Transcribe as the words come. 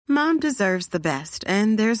Mom deserves the best,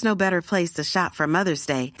 and there's no better place to shop for Mother's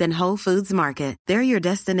Day than Whole Foods Market. They're your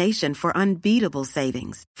destination for unbeatable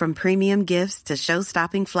savings, from premium gifts to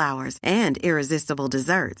show-stopping flowers and irresistible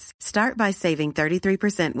desserts. Start by saving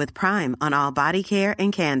 33% with Prime on all body care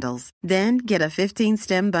and candles. Then get a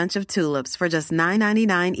 15-stem bunch of tulips for just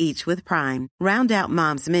 $9.99 each with Prime. Round out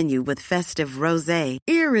Mom's menu with festive rosé,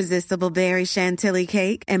 irresistible berry chantilly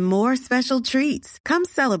cake, and more special treats. Come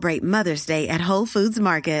celebrate Mother's Day at Whole Foods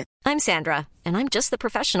Market. I'm Sandra, and I'm just the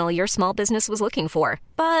professional your small business was looking for.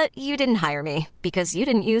 But you didn't hire me because you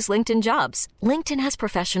didn't use LinkedIn Jobs. LinkedIn has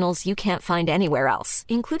professionals you can't find anywhere else,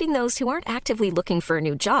 including those who aren't actively looking for a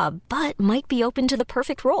new job, but might be open to the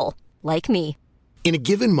perfect role, like me. In a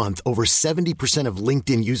given month, over 70% of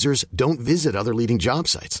LinkedIn users don't visit other leading job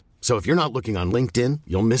sites. So if you're not looking on LinkedIn,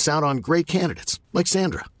 you'll miss out on great candidates like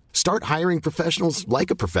Sandra. Start hiring professionals like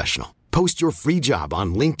a professional. Post your free job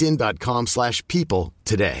on linkedin.com/people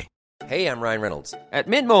today. Hey, I'm Ryan Reynolds. At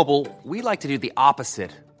Mint Mobile, we like to do the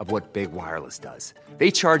opposite of what Big Wireless does.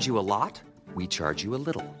 They charge you a lot, we charge you a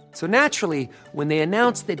little. So naturally, when they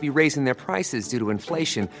announced they'd be raising their prices due to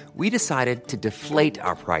inflation, we decided to deflate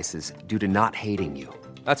our prices due to not hating you.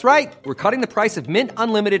 That's right. We're cutting the price of Mint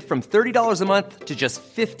Unlimited from $30 a month to just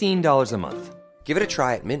 $15 a month. Give it a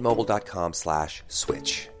try at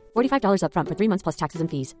mintmobile.com/switch. $45 up front for 3 months plus taxes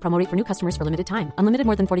and fees. Promo rate for new customers for limited time. Unlimited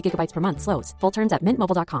more than 40 gigabytes per month. Slows full terms at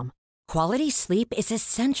mintmobile.com. Quality sleep is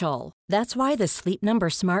essential. That's why the Sleep Number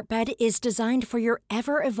Smart Bed is designed for your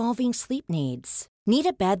ever-evolving sleep needs. Need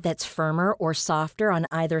a bed that's firmer or softer on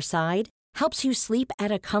either side? Helps you sleep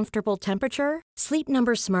at a comfortable temperature? Sleep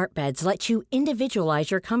Number Smart Beds let you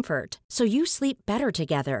individualize your comfort, so you sleep better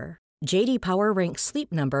together. J.D. Power ranks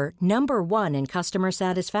Sleep Number number 1 in customer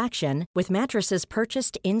satisfaction with mattresses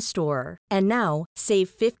purchased in-store. And now, save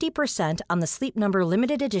 50% on the Sleep Number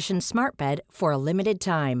Limited Edition Smart Bed for a limited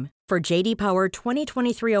time. For J.D. Power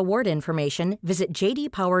 2023 award information, visit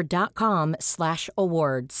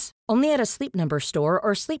jdpower.com/awards. Only at a Sleep Number store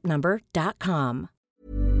or sleepnumber.com.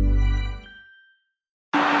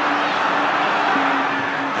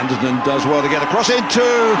 Anderton does well to get across into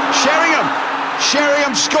Sheringham.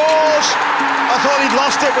 Sheringham scores. I thought he'd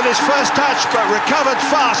lost it with his first touch, but recovered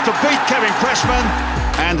fast to beat Kevin Pressman.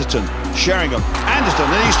 Anderton, Sheringham, Anderton,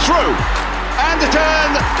 and he's through.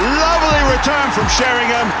 Anderton, lovely return from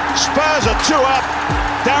Sheringham. Spurs are 2 up.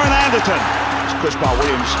 Darren Anderton. It's Chris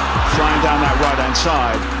Bart-Williams flying down that right-hand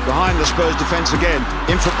side. Behind the Spurs defence again.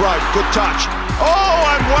 In for Bright, good touch. Oh,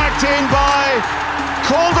 and whacked in by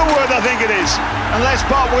Calderwood, I think it is. Unless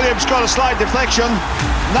Bart-Williams got a slight deflection.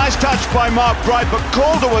 Nice touch by Mark Bright, but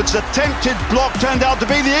Calderwood's attempted block turned out to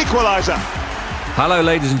be the equaliser. Hello,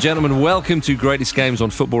 ladies and gentlemen. Welcome to Greatest Games on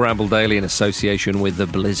Football Ramble Daily in association with the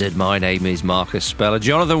Blizzard. My name is Marcus Speller.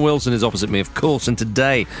 Jonathan Wilson is opposite me, of course, and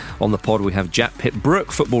today on the pod we have Jack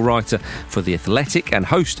Pitt-Brooke, football writer for The Athletic and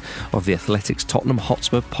host of The Athletic's Tottenham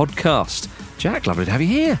Hotspur podcast. Jack, lovely to have you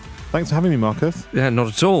here. Thanks for having me, Marcus. Yeah, not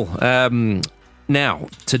at all. Now,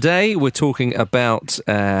 today we're talking about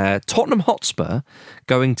Tottenham Hotspur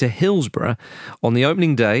going to Hillsborough on the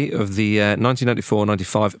opening day of the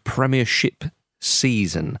 1994-95 Premiership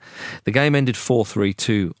season. The game ended 4-3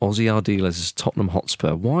 to Ossie Ardiles' Tottenham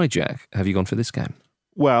Hotspur. Why, Jack, have you gone for this game?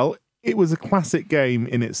 Well, it was a classic game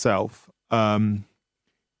in itself.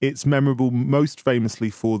 It's memorable most famously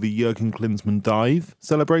for the Jurgen Klinsmann dive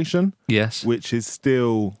celebration. Yes. Which is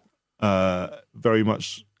still very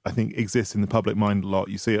much, I think, exists in the public mind a lot.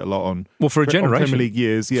 You see it a lot on, for a generation, Premier League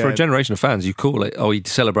years. Yeah. For a generation of fans, you call it, he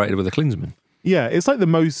celebrated with a Klinsmann. Yeah, it's like the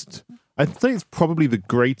most, I think it's probably the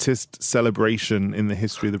greatest celebration in the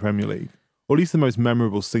history of the Premier League. Or at least the most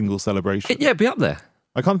memorable single celebration. Yeah, be up there.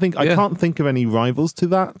 I can't think of any rivals to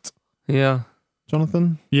that. Yeah.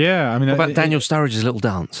 Jonathan? Yeah, I mean... What about Daniel Sturridge's little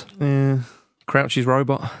dance? Crouchy's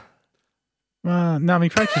robot? No, I mean,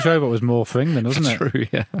 Crouchy's robot was more for England, wasn't it? True,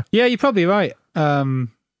 yeah. Yeah, you're probably right.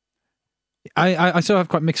 I sort of have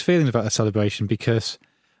quite mixed feelings about the celebration because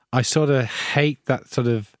I sort of hate that sort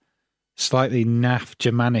of slightly naff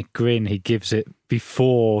Germanic grin he gives it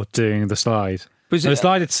before doing the slide. The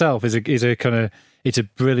slide itself is a kind of... It's a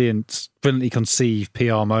brilliantly conceived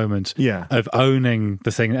PR moment of owning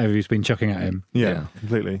the thing that everybody's been chucking at him. Yeah,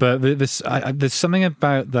 completely. But there's something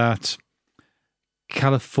about that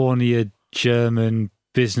California German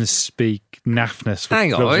business speak naffness.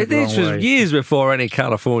 Hang on, this was years before any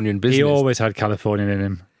Californian business. He always had Californian in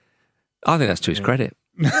him. I think that's to his credit.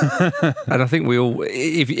 And I think we all,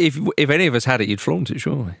 if any of us had it, you'd flaunt it,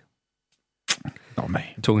 surely. Not me.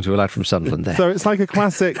 I'm talking to a lad from Sunderland there. So it's like a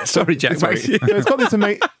classic. Sorry, Jack. It's got this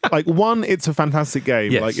amazing. Like, one, it's a fantastic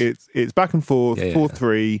game. Yes. Like it's back and forth,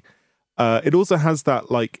 4-3. It also has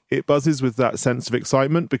that, like, it buzzes with that sense of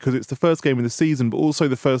excitement because it's the first game of the season, but also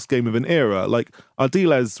the first game of an era. Like,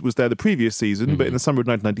 Ardiles was there the previous season, but in the summer of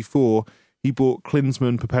 1994, he bought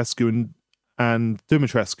Klinsmann, Popescu, and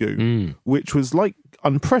Dumitrescu, which was like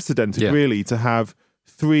unprecedented, really, to have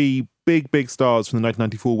three big stars from the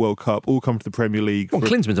 1994 World Cup all come to the Premier League. Well,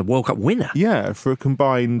 Klinsmann's a World Cup winner. Yeah, for a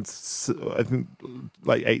combined, I think,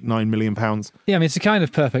 like £8-9 million. Yeah, I mean, it's a kind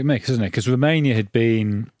of perfect mix, isn't it? Because Romania had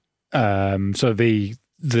been sort of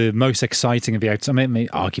the most exciting of the outside. I mean,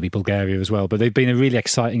 arguably Bulgaria as well, but they've been a really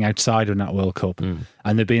exciting outsider in that World Cup, and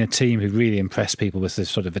they've been a team who really impressed people with the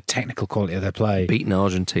sort of a technical quality of their play. Beating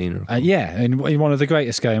Argentina, in one of the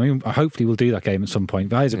greatest games. I mean, hopefully we'll do that game at some point.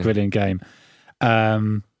 That is a brilliant game.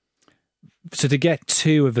 So to get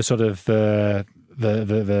two of the sort of the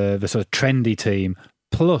sort of trendy team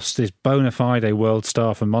plus this bona fide world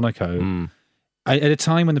star from Monaco. At a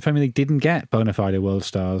time when the Premier League didn't get bona fide world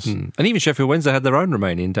stars. And even Sheffield Wednesday had their own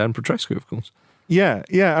Romanian, Dan Petrescu, of course. Yeah.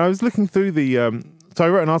 And I was looking through so I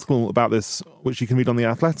wrote an article about this, which you can read on The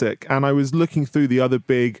Athletic, and I was looking through the other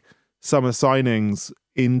big summer signings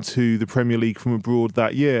into the Premier League from abroad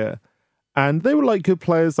that year. And they were like good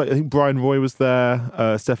players. Like I think Brian Roy was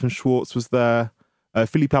there, Stefan Schwartz was there,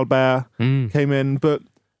 Philippe Albert came in. But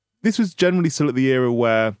this was generally still at the era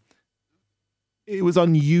where it was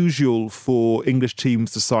unusual for English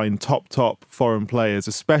teams to sign top foreign players,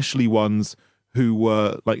 especially ones who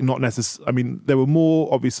were like not necessarily. I mean, there were more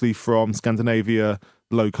obviously from Scandinavia,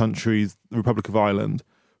 Low Countries, the Republic of Ireland,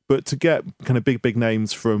 but to get kind of big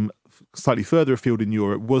names from slightly further afield in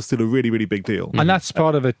Europe was still a really, really big deal. And that's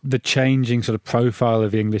part of the changing sort of profile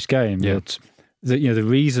of the English game. Yeah. The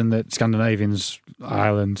reason that Scandinavians,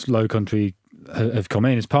 Ireland, Low Country have come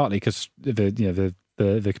in is partly because the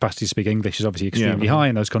capacity to speak English is obviously extremely high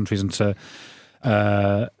in those countries, and so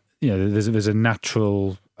there's a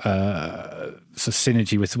natural sort of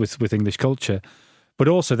synergy with English culture, but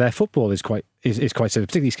also their football is quite similar,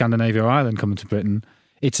 particularly Scandinavia or Ireland coming to Britain.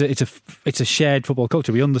 It's a shared football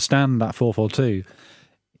culture. We understand that 4-4-2.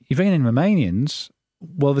 You bring in Romanians,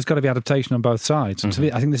 well, there's got to be adaptation on both sides. And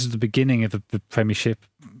I think this is the beginning of the Premier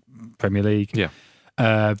League. Yeah.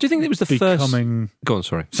 Do you think it was the first? Go on,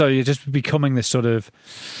 sorry. So you're just becoming this sort of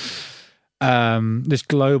this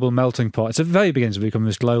global melting pot. It's at the very beginning of becoming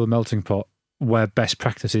this global melting pot where best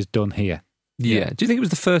practice is done here. Yeah. Do you think it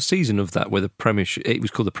was the first season of that where the Premiership? It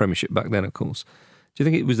was called the Premiership back then, of course. Do you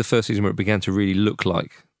think it was the first season where it began to really look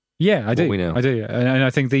like? Yeah, I do. We know? I do, and I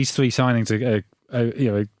think these three signings are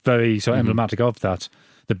very sort of emblematic of that.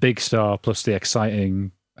 The big star plus the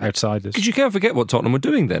exciting outsiders. Because you can't forget what Tottenham were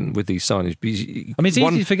doing then with these signings. I mean, it's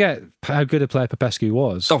easy to forget how good a player Popescu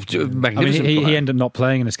was. Oh, magnificent player. He ended up not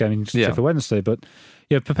playing in this game for Wednesday, but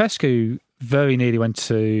Popescu very nearly went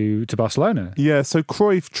to Barcelona. Yeah, so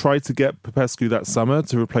Cruyff tried to get Popescu that summer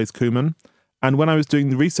to replace Koeman. And when I was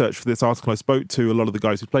doing the research for this article, I spoke to a lot of the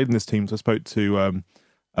guys who played in this team. So I spoke to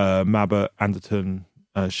Mabbutt, Anderton,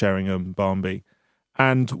 Sheringham, Barmby.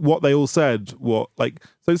 And what they all said,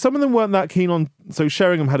 so some of them weren't that keen on. So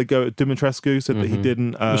Sheringham had a go at Dumitrescu, said that he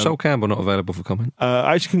didn't. Was Sol Campbell not available for comment?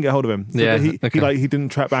 I actually couldn't get hold of him. He didn't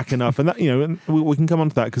track back enough, and that and we can come on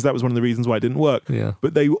to that because that was one of the reasons why it didn't work. Yeah.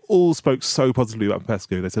 But they all spoke so positively about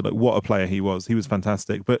Popescu. They said what a player he was. He was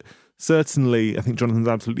fantastic. But certainly, I think Jonathan's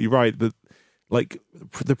absolutely right that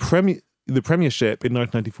the Premiership in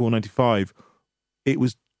 1994-95,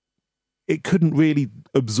 it couldn't really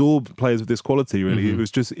absorb players of this quality, really. It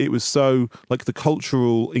was so, the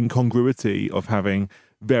cultural incongruity of having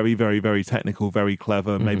very, very, very technical, very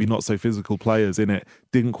clever, maybe not so physical players in it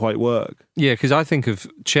didn't quite work. Yeah, because I think of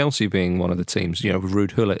Chelsea being one of the teams, with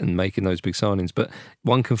Ruud Gullit and making those big signings, but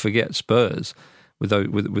one can forget Spurs with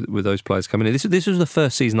those players coming in. This was the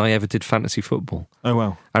first season I ever did fantasy football. Oh,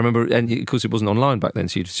 wow. I remember, and of course it wasn't online back then,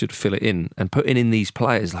 so you'd sort of fill it in, and putting in these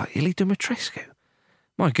players like Ilie Dumitrescu.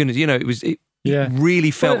 My goodness, it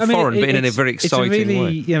really felt foreign, but in a very exciting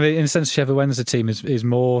way. In a sense, Sheffield Wednesday team is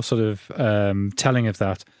more sort of telling of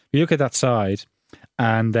that. You look at that side,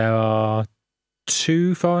 and there are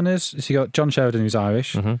two foreigners. So you got John Sheridan, who's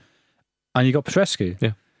Irish, and you got Petrescu.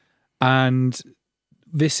 Yeah, and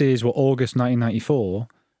this is August 1994.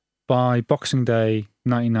 By Boxing Day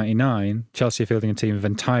 1999, Chelsea are fielding a team of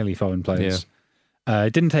entirely foreign players. Yeah.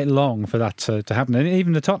 It didn't take long for that to happen, and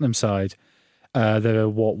even the Tottenham side. There are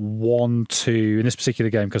 1, 2 in this particular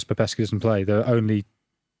game because Popescu doesn't play. There's only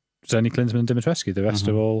Klinsmann and Dumitrescu. The rest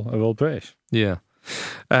are all British. Yeah,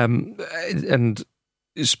 and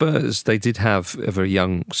Spurs, they did have a very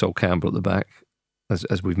young Sol Campbell at the back,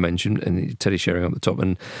 as we've mentioned, and Teddy Sheringham at the top,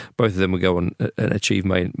 and both of them would go on and achieve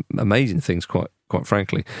amazing things. Quite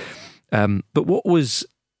frankly, but what was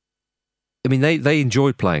I mean, they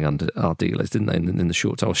enjoyed playing under Ardiles, didn't they, in the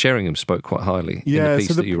short time? Well, Sheringham spoke quite highly in the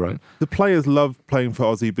piece that you wrote. The players loved playing for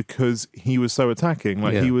Ozzy because he was so attacking.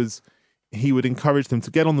 Like he would encourage them to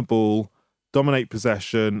get on the ball, dominate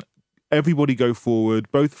possession, everybody go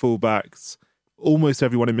forward, both fullbacks, almost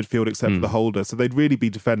everyone in midfield except for the holder. So they'd really be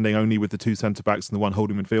defending only with the two centre-backs and the one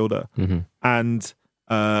holding midfielder. And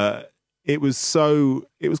it was so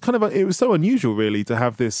unusual, really, to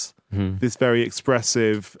have this very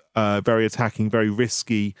expressive, very attacking, very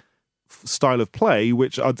risky style of play,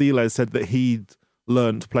 which Ardiles said that he'd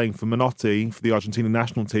learnt playing for Menotti for the Argentina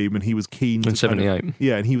national team, and he was keen in '78.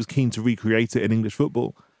 And he was keen to recreate it in English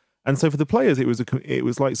football. And so for the players, it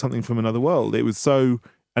was like something from another world. It was so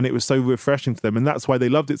refreshing to them, and that's why they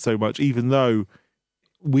loved it so much. Even though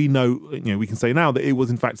we know, we can say now that it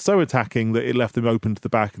was in fact so attacking that it left him open to the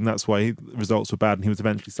back, and that's why the results were bad, and he was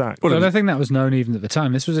eventually sacked. Well, I don't think that was known even at the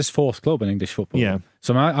time. This was his fourth club in English football. Yeah.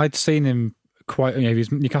 So I'd seen him quite. He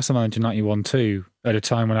was Newcastle manager 91-2 at a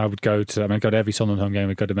time when I would go to. I'd go to every Sunderland home game.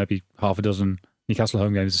 I'd go to maybe half a dozen Newcastle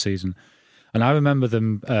home games a season, and I remember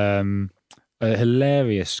them a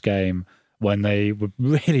hilarious game when they were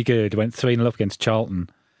really good. Went 3-0 up against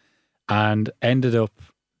Charlton, and ended up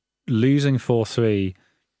losing 4-3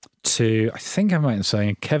 to, I think I'm right in saying,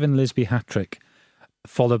 a Kevin Lisby hat-trick,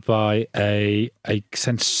 followed by a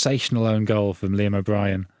sensational own goal from Liam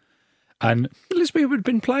O'Brien. And Lisby would have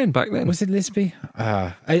been playing back then. Was it Lisby?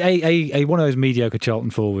 A one of those mediocre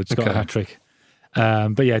Charlton forwards got a hat-trick.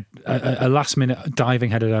 But yeah, a last-minute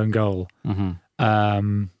diving-headed own goal.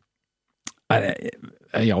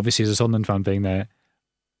 Obviously, as a Sunderland fan being there,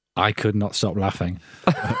 I could not stop laughing.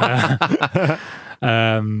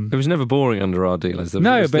 It was never boring under Ardiles.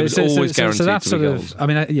 But it's always guaranteed to be goals. I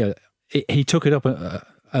mean, he took it up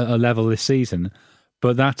a level this season,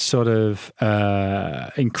 but that sort of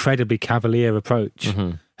incredibly cavalier approach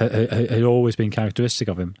had always been characteristic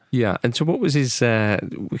of him. Yeah, and so what was his...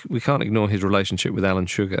 we can't ignore his relationship with Alan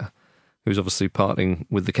Sugar, who's obviously parting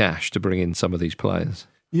with the cash to bring in some of these players.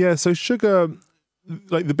 Yeah, so Sugar...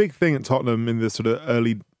 Like the big thing at Tottenham in the sort of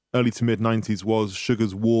early to mid 90s was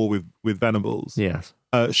Sugar's war with Venables. Yes.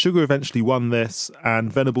 Sugar eventually won this,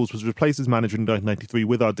 and Venables was replaced as manager in 1993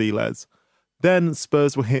 with Ardiles. Then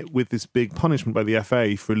Spurs were hit with this big punishment by the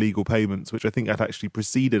FA for illegal payments, which I think had actually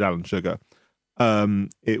preceded Alan Sugar.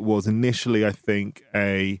 It was initially, I think,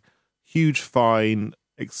 a huge fine,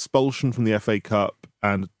 expulsion from the FA Cup,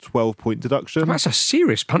 and 12-point deduction. That's a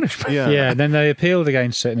serious punishment. Yeah, and then they appealed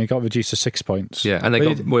against it and it got reduced to 6 points. Yeah, and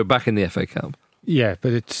we're back in the FA Cup. Yeah,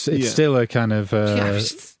 but it's still a kind of...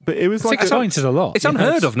 but it was 6 points is a lot. It's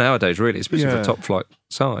unheard of nowadays, really, especially for a top flight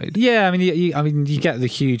side. Yeah, I mean, you get the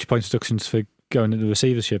huge point deductions for going into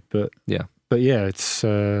receivership, but it's...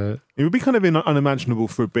 It would be kind of unimaginable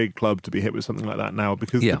for a big club to be hit with something like that now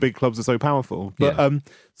because the big clubs are so powerful. But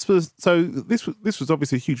Spurs, so this was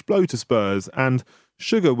obviously a huge blow to Spurs, and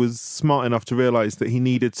Sugar was smart enough to realise that he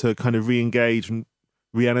needed to kind of re-engage and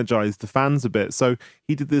re-energise the fans a bit. So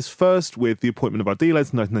he did this first with the appointment of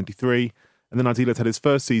Ardiles in 1993, and then Ardiles had his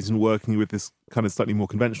first season working with this kind of slightly more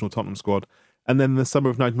conventional Tottenham squad. And then in the summer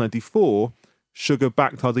of 1994, Sugar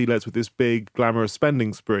backed Ardiles with this big, glamorous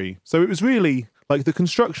spending spree. So it was really, like, the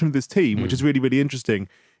construction of this team, which is really, really interesting.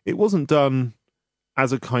 It wasn't done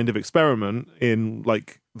as a kind of experiment in,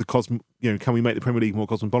 like, can we make the Premier League more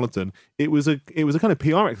cosmopolitan? It was a kind of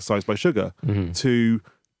PR exercise by Sugar to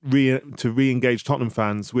re-engage Tottenham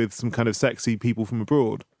fans with some kind of sexy people from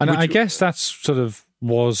abroad. And I guess that's sort of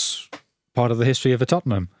was part of the history of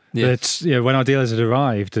Tottenham. Yeah. That when Ardiles had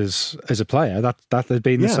arrived as a player, that had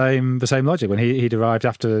been the same logic when he'd arrived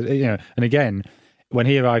after and again when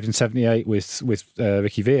he arrived in '78 with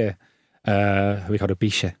Ricky Villa, Ricardo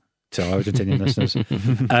Biche to our Argentinian listeners.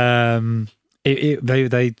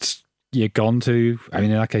 They'd gone to,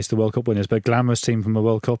 in that case, the World Cup winners, but a glamorous team from the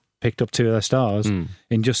World Cup picked up 2 of their stars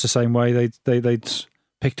in just the same way they'd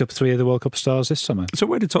picked up 3 of the World Cup stars this summer. So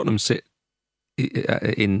where did Tottenham sit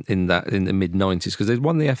in the mid 90s? Because they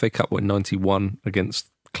won the FA Cup in '91 against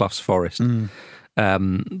Clough's Forest.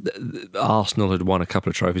 Arsenal had won a couple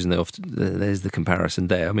of trophies, and there's the comparison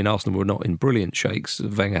there. I mean, Arsenal were not in brilliant shakes.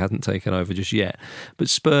 Wenger hadn't taken over just yet, but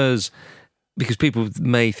Spurs. Because people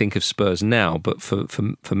may think of Spurs now, but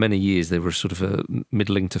for many years they were sort of a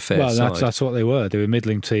middling to fair side. Well, that's what they were. They were a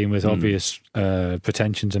middling team with obvious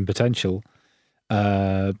pretensions and potential.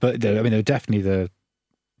 But they were definitely the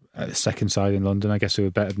second side in London. I guess they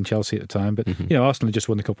were better than Chelsea at the time. But Arsenal had just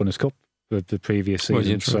won the Cup Winners' Cup the previous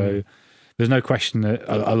season, so there's no question that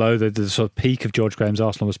although the sort of peak of George Graham's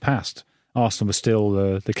Arsenal was past, Arsenal were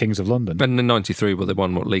still the kings of London. And in '93, well, they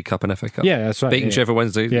won League Cup and FA Cup. Yeah, that's right. Beating Sheffield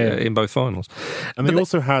Wednesday in both finals. And they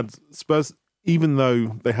also had Spurs, even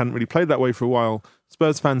though they hadn't really played that way for a while,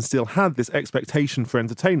 Spurs fans still had this expectation for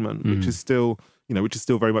entertainment, which is still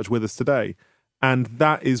very much with us today. And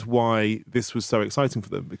that is why this was so exciting for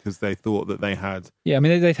them, because they thought that they had... Yeah, I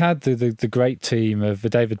mean, they'd had the great team of the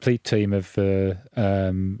David Pleat team of the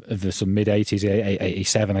sort of mid-'80s,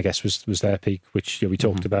 87, I guess, was their peak, which we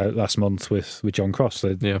talked about last month with John Cross.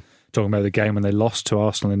 Talking about the game when they lost to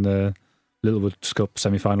Arsenal in the Littlewood Cup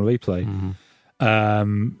semi-final replay.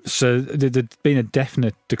 So there'd been a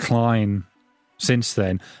definite decline since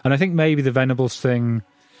then. And I think maybe the Venables thing...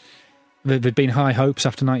 There'd been high hopes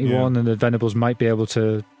after 91, and the Venables might be able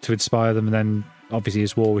to inspire them. And then, obviously,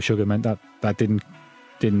 his war with Sugar meant that didn't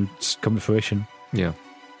come to fruition. Yeah.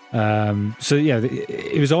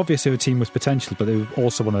 It was obvious the team was potential, but they were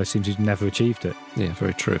also one of those teams who never achieved it. Yeah,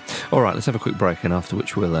 very true. All right, let's have a quick break, and after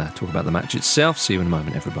which we'll talk about the match itself. See you in a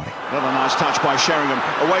moment, everybody. Another nice touch by Sheringham.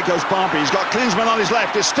 Away goes Barmby. He's got Klinsmann on his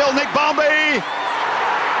left. It's still Nick Barmby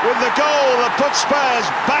with the goal that puts Spurs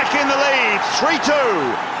back in the lead,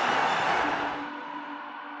 3-2.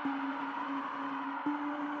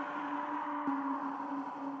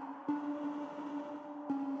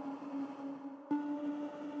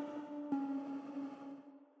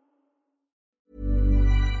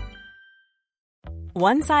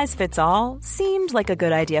 One size fits all seemed like a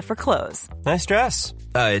good idea for clothes. Nice dress.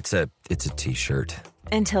 It's a t-shirt.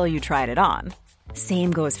 Until you tried it on. Same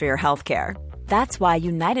goes for your healthcare. That's why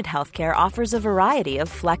United Healthcare offers a variety of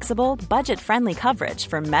flexible, budget-friendly coverage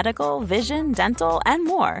for medical, vision, dental, and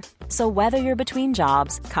more. So whether you're between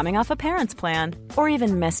jobs, coming off a parent's plan, or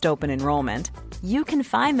even missed open enrollment, you can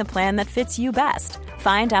find the plan that fits you best.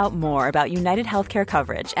 Find out more about United Healthcare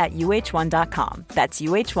coverage at uh1.com. That's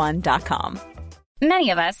uh1.com.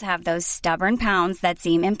 Many of us have those stubborn pounds that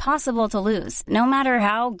seem impossible to lose, no matter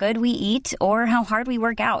how good we eat or how hard we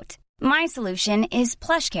work out. My solution is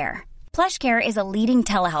PlushCare. PlushCare is a leading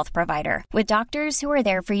telehealth provider with doctors who are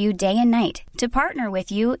there for you day and night to partner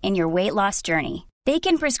with you in your weight loss journey. They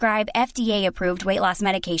can prescribe FDA-approved weight loss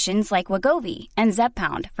medications like Wegovy and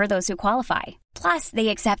Zepbound for those who qualify. Plus, they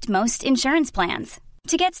accept most insurance plans.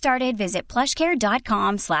 To get started, visit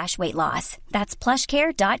plushcare.com/weightloss. That's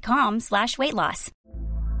plushcare.com/weightloss.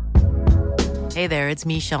 Hey there, it's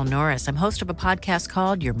Michelle Norris. I'm host of a podcast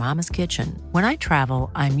called Your Mama's Kitchen. When I travel,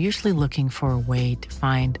 I'm usually looking for a way to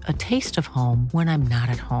find a taste of home when I'm not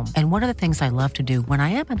at home. And one of the things I love to do when I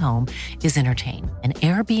am at home is entertain. And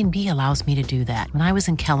Airbnb allows me to do that. When I was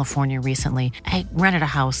in California recently, I rented a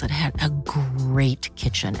house that had a great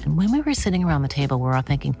kitchen. And when we were sitting around the table, we were all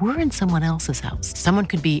thinking, we're in someone else's house. Someone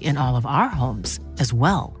could be in all of our homes as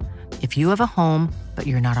well. If you have a home, but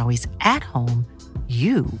you're not always at home,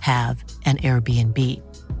 you have an Airbnb.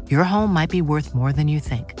 Your home might be worth more than you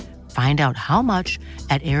think. Find out how much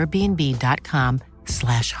at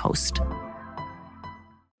airbnb.com/host.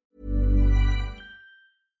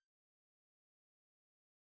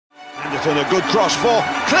 Anderson, a good cross for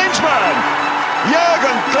Klinsmann.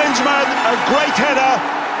 Jurgen Klinsmann, a great header,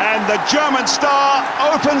 and the German star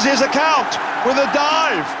opens his account with a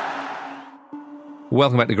dive.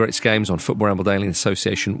 Welcome back to Greats Games on Football Ramble Daily in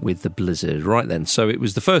association with the Blizzard. Right then, so it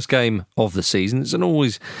was the first game of the season. It's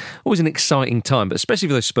always an exciting time, but especially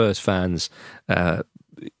for those Spurs fans,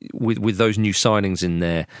 with those new signings in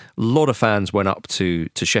there. A lot of fans went up to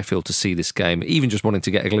Sheffield to see this game, even just wanting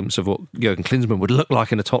to get a glimpse of what Jurgen Klinsmann would look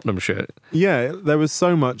like in a Tottenham shirt. Yeah, there was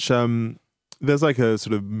so much... there's like a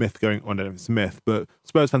sort of myth going on. I don't know if it's a myth, but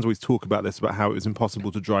Spurs fans always talk about this, about how it was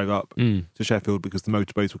impossible to drive up to Sheffield because the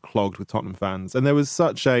motorways were clogged with Tottenham fans. And there was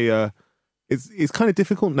such a... it's kind of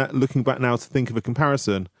difficult looking back now to think of a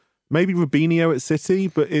comparison. Maybe Robinho at City,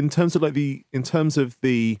 but in terms of the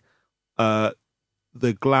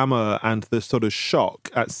glamour and the sort of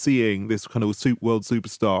shock at seeing this kind of world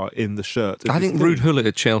superstar in the shirt. I think Ruud Gullit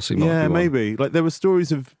at Chelsea might be one. Maybe. Like there were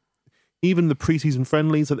stories of even the pre-season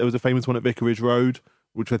friendlies, like there was a famous one at Vicarage Road,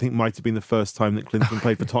 which I think might have been the first time that Klinsmann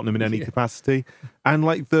played for Tottenham in any capacity. And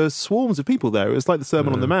like the swarms of people there, it was like the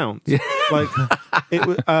Sermon on the Mount. Yeah. Like it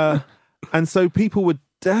was, and so people were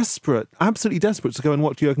desperate, absolutely desperate to go and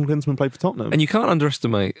watch Jurgen Klinsmann play for Tottenham. And you can't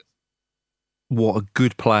underestimate what a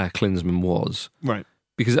good player Klinsmann was. Right.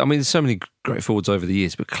 Because, I mean, there's so many great forwards over the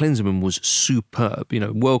years, but Klinsmann was superb. You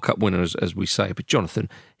know, World Cup winner, as we say. But Jonathan,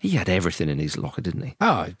 he had everything in his locker, didn't he?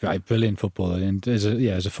 Oh, a brilliant footballer. And as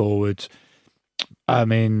a forward, I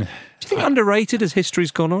mean... Do you think underrated as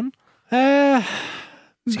history's gone on?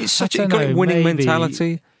 It's such a great winning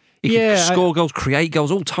mentality. He could score goals, create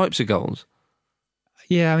goals, all types of goals.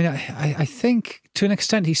 Yeah, I mean, I think to an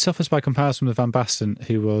extent he suffers by comparison with Van Basten,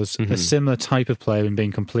 who was a similar type of player in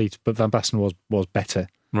being complete, but Van Basten was better.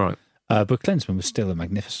 Right. But Klinsmann was still a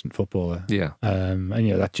magnificent footballer. Yeah. And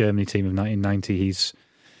that Germany team of 1990, he's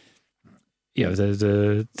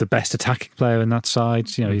the best attacking player in that side.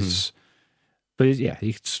 He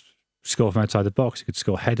could score from outside the box. He could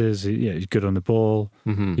score headers. He's good on the ball.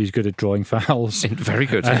 He's good at drawing fouls. Very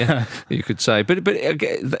good. Yeah, you could say. But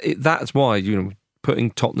that's why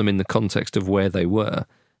putting Tottenham in the context of where they were,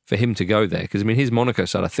 for him to go there, because I mean his Monaco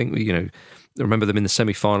side, I think remember them in the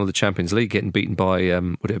semi-final of the Champions League getting beaten by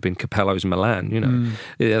would it have been Capello's Milan?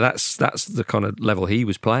 That's the kind of level he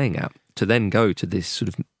was playing at, to then go to this sort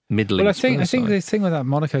of middling. Well, I think the thing with that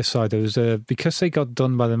Monaco side, there was because they got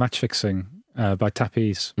done by the match fixing, by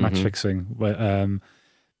Tapie's match fixing, where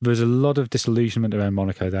there was a lot of disillusionment around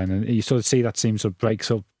Monaco then, and you sort of see that team sort of breaks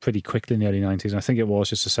up pretty quickly in the early 90s. And I think it was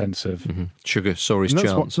just a sense of sugar saw his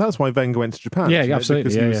chance. That's why Wenger went to Japan. Yeah,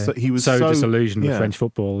 absolutely. Because he was so disillusioned with French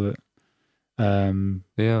football that. And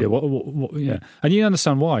you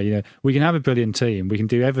understand why. We can have a brilliant team, we can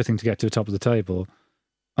do everything to get to the top of the table,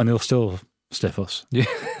 and they'll still stiff us. Yeah,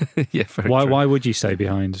 yeah. Very why? true. Why would you stay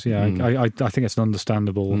behind? Yeah, I think it's an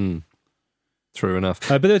understandable. True enough.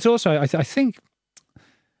 But it's also, I think.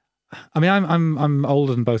 I mean, I'm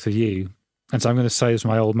older than both of you, and so I'm going to say this with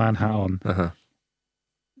my old man hat on.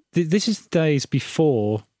 This is the days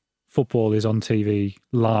before football is on TV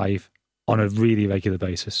live on a really regular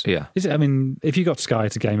basis. Yeah. I mean, if you got Sky,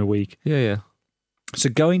 it's a game a week. Yeah. So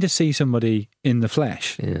going to see somebody in the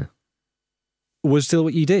flesh was still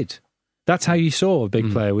what you did. That's how you saw a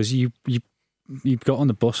big player, was you got on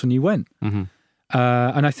the bus and you went. And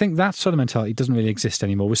I think that sort of mentality doesn't really exist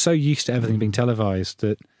anymore. We're so used to everything being televised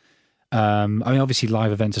that, I mean, obviously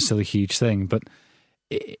live events are still a huge thing, but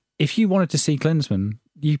if you wanted to see Klinsmann,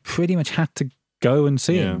 you pretty much had to go and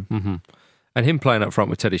see him. And him playing up front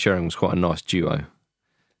with Teddy Sheringham was quite a nice duo.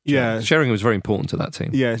 Yeah. Sheringham was very important to that team.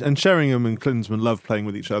 Yeah, and Sheringham and Klinsmann love playing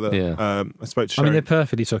with each other. Yeah. I spoke to Sheringham. I mean, they're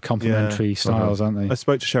perfectly sort of complementary styles, aren't they? I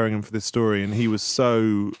spoke to Sheringham for this story, and he was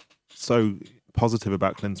so positive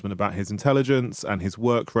about Klinsmann, about his intelligence and his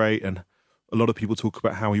work rate, and a lot of people talk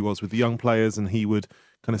about how he was with the young players, and he would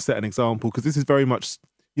kind of set an example, because this is very much,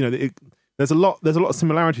 there's a lot of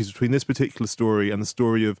similarities between this particular story and the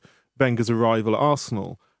story of Wenger's arrival at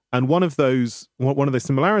Arsenal. And one of those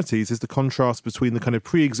similarities is the contrast between the kind of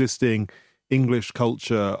pre-existing English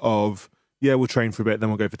culture of, we'll train for a bit, then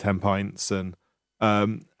we'll go for 10 pints, and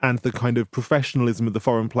the kind of professionalism of the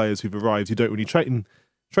foreign players who've arrived who don't really train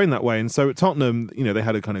that way. And so at Tottenham, they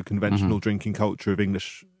had a kind of conventional drinking culture of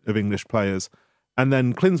English players. And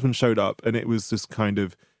then Klinsmann showed up, and it was this kind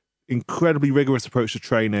of incredibly rigorous approach to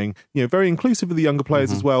training, very inclusive of the younger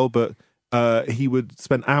players as well, but he would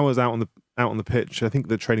spend hours out on the pitch. I think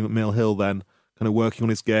they're training at Mill Hill then, kind of working on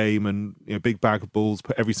his game, and big bag of balls,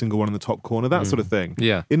 put every single one in the top corner, that sort of thing.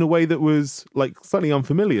 Yeah. In a way that was like slightly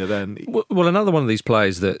unfamiliar then. Well, another one of these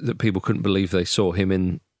players that people couldn't believe they saw him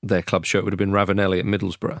in their club shirt would have been Ravanelli at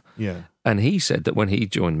Middlesbrough. Yeah. And he said that when he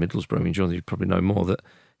joined Middlesbrough, I mean, John, you probably know more, that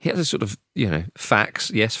he had a sort of, facts,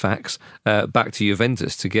 back to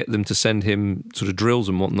Juventus to get them to send him sort of drills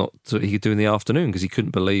and whatnot that he could do in the afternoon, because he couldn't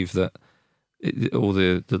believe that all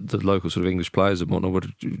the local sort of English players and whatnot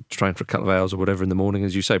would train for a couple of hours or whatever in the morning,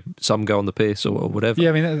 as you say, some go on the piss or whatever. Yeah,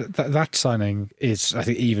 I mean, that signing is, I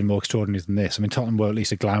think, even more extraordinary than this. I mean, Tottenham were at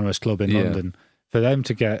least a glamorous club in London. For them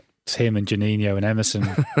to get him and Juninho and Emerson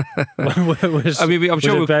was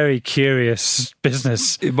a very curious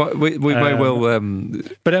business. We may well...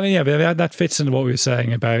 But I mean, that fits into what we were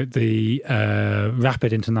saying about the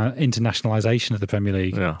rapid internationalisation of the Premier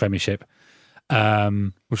League, Premiership.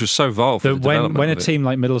 Which was so vile for the development when a of it. team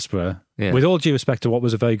like Middlesbrough, with all due respect to what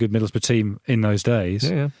was a very good Middlesbrough team in those days,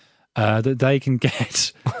 that they can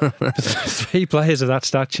get 3 players of that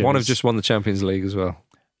stature. One have just won the Champions League as well.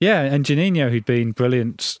 Yeah, and Juninho, who'd been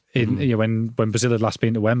brilliant in when Brazil had last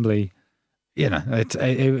been to Wembley,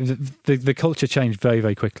 the culture changed very,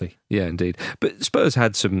 very quickly. Yeah, indeed. But Spurs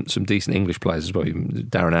had some decent English players as well.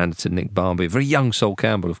 Darren Anderton, Nick Barmby, very young Sol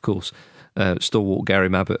Campbell, of course. Stalwart Gary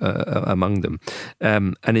Mabbutt among them.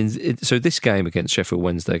 So this game against Sheffield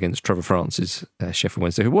Wednesday, against Trevor France's Sheffield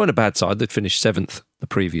Wednesday, who weren't a bad side, they'd finished 7th the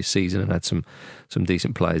previous season and had some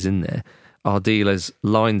decent players in there. Ardiles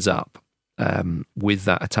lines up with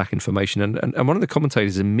that attacking formation, and one of the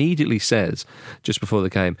commentators immediately says, just before the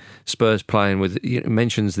game, Spurs playing with,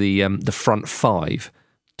 mentions the front 5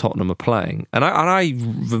 Tottenham are playing, and I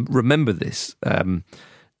remember this.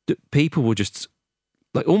 People were just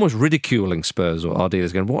like almost ridiculing Spurs or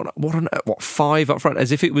Ardiles, going, what 5 up front,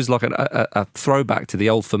 as if it was like a throwback to the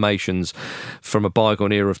old formations from a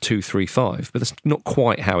bygone era of 2-3-5, but that's not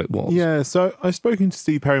quite how it was. Yeah, so I've spoken to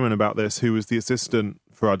Steve Perryman about this, who was the assistant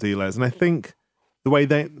for Ardiles, and I think the way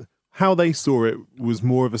how they saw it was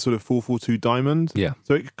more of a sort of 4-4-2 diamond. Yeah.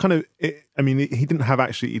 So it kind of, he didn't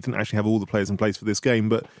actually have all the players in place for this game,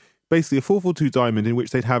 but basically a 4-4-2 diamond in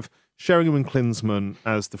which they'd have Sheringham and Klinsmann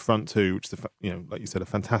as the front two, which is, like you said, a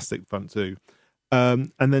fantastic front two.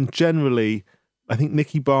 And then generally, I think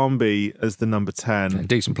Nicky Barmby as the number 10. A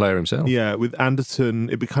decent player himself. Yeah, with Anderton,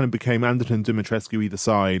 it kind of became Anderton and Dumitrescu either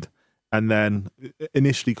side, and then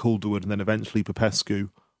initially Calderwood and then eventually Popescu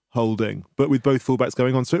holding, but with both fullbacks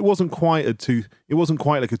going on. So it wasn't quite like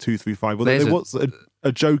a 2-3-5. Although there was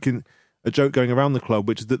a joke going around the club,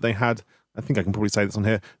 which is that they had, I think I can probably say this on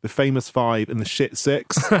here, the famous 5 and the shit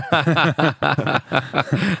 6. I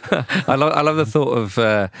love the thought of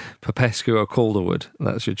Popescu or Calderwood.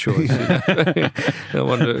 That's your choice. I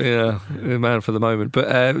wonder, man for the moment. But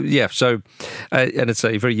so and it's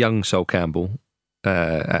a very young Sol Campbell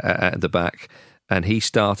at the back. And he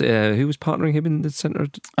started. Who was partnering him in the centre?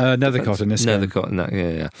 Nethercott in this game. Nethercott in that,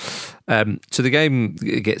 yeah. So the game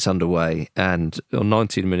gets underway, and on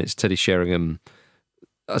 19 minutes, Teddy Sheringham,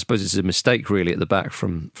 I suppose it's a mistake really at the back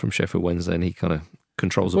from Sheffield Wednesday, and he kind of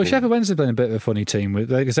controls the ball. Well, Sheffield Wednesday playing a bit of a funny team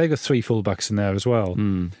because they've got 3 fullbacks in there as well,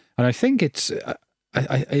 and I think it's.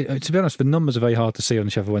 To be honest, the numbers are very hard to see on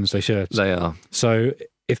the Sheffield Wednesday shirts. They are. So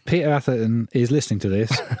if Peter Atherton is listening to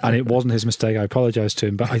this, and it wasn't his mistake, I apologise to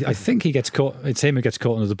him, but I think he gets caught. It's him who gets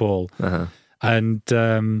caught under the ball. And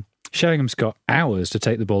Sheringham's got hours to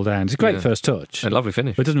take the ball down. It's a great first touch. A lovely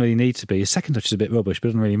finish. But it doesn't really need to be. His second touch is a bit rubbish, but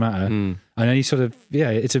it doesn't really matter. And then he sort of,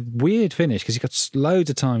 it's a weird finish because he got loads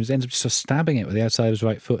of times, ends up just sort of stabbing it with the outside of his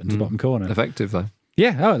right foot into the bottom corner. Effective, though.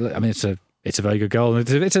 Yeah, it's a very good goal.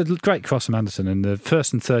 It's a great cross from Anderson, and the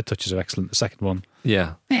first and third touches are excellent. The second one,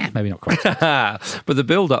 maybe not quite. But the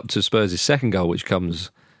build-up to Spurs' second goal, which comes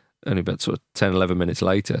only about sort of 10, 11 minutes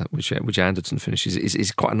later, which Anderton finishes,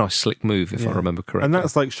 is quite a nice slick move, if I remember correctly. And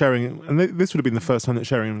that's like Sheringham, and this would have been the first time that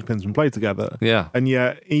Sheringham and Klinsmann played together. Yeah. And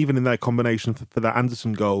yet, even in their combination for that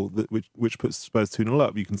Anderton goal, which puts Spurs 2-0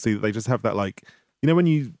 up, you can see that they just have that, like,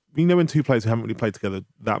 when two players who haven't really played together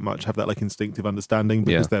that much have that like instinctive understanding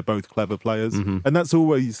because they're both clever players. And there's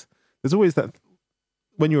always that,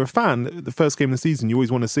 when you're a fan, the first game of the season, you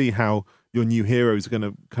always want to see how your new heroes are going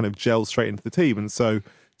to kind of gel straight into the team. And so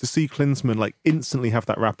to see Klinsmann like instantly have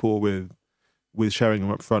that rapport with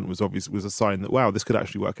Sheringham up front was a sign that, wow, this could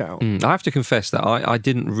actually work out. I have to confess that I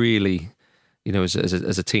didn't really,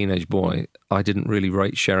 as a teenage boy, I didn't really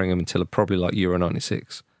rate Sheringham until probably like Euro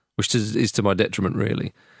 96, which is to my detriment,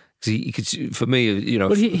 really. For me,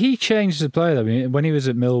 Well, he changed as a player. I mean, when he was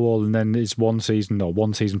at Millwall and then his one season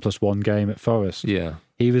plus one game at Forest,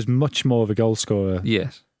 he was much more of a goal scorer.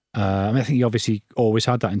 Yes. I think he obviously always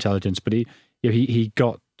had that intelligence, but he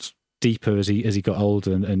got deeper as he got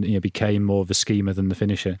older and became more of a schemer than the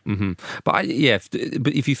finisher. But but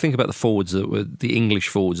if you think about the English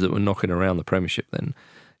forwards that were knocking around the Premiership, then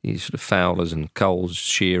sort of Fowlers and Coles,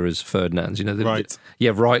 Shearers, Ferdinands, Wright.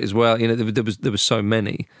 Wright as well. There was so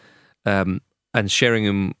many. And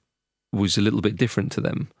Sheringham was a little bit different to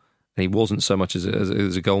them, and he wasn't so much as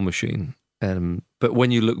a goal machine. But when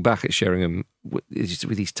you look back at Sheringham with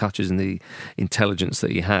these touches and the intelligence that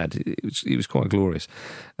he had, it was quite glorious.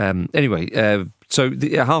 Anyway, so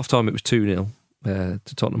at half time it was 2-0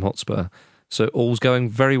 to Tottenham Hotspur. So all's going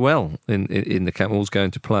very well in the camp. All's going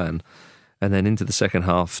to plan. And then into the second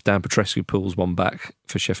half, Dan Petrescu pulls one back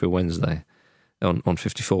for Sheffield Wednesday on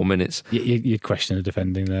 54 minutes. You'd question the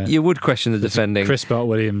defending there. You would question the defending. Chris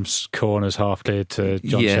Bart-Williams corners half cleared to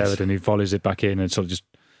John Sheridan, who volleys it back in and sort of just...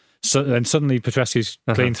 then suddenly Petrescu's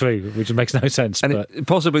clean through, which makes no sense. And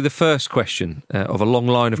possibly the first question of a long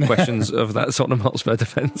line of questions of that Tottenham Hotspur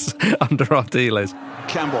defence under Ardiles.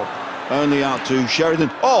 Campbell only out to Sheridan.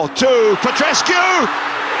 To Petrescu!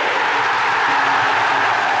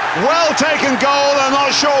 Well taken goal. I'm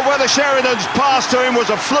not sure whether Sheridan's pass to him was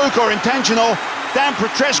a fluke or intentional. Dan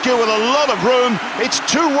Petrescu with a lot of room. It's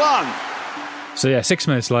 2-1. So 6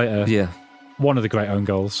 minutes later, one of the great own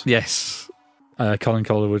goals. Yes. Colin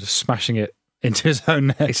Calderwood smashing it into his own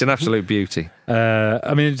net. It's an absolute beauty.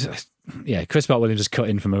 Chris Bart-Williams just cut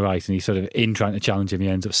in from the right, and he sort of, in trying to challenge him, he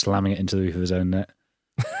ends up slamming it into the roof of his own net.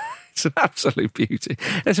 It's an absolute beauty.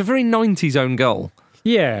 It's a very 90s own goal.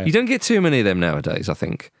 Yeah. You don't get too many of them nowadays, I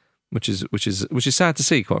think. Which is sad to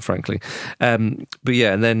see, quite frankly. But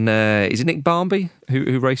and then is it Nick Barmby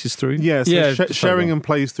who races through? Yeah, Sheringham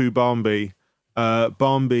plays through Barmby.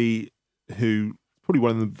 Barmby, who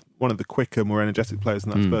probably one of the quicker, more energetic players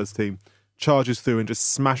in that Spurs team, charges through and just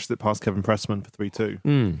smashes it past Kevin Pressman for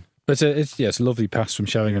 3-2. But it's a lovely pass from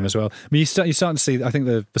Sheringham as well. I mean, you're starting to see, I think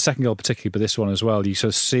the second goal particularly, but this one as well, you sort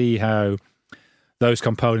of see how those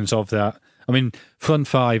components of that, I mean, front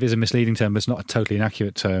five is a misleading term, but it's not a totally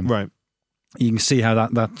inaccurate term. Right. You can see how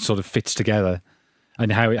that sort of fits together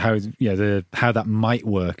and how that might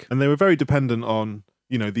work. And they were very dependent on,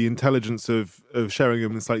 the intelligence of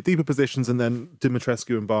Sheringham in slightly deeper positions, and then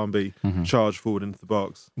Dimitrescu and Barmby charge forward into the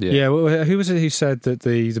box. Yeah. Well, who was it who said that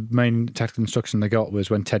the main tactical instruction they got was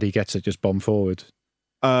when Teddy gets it, just bomb forward?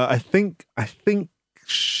 I think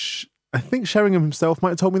Sheringham himself might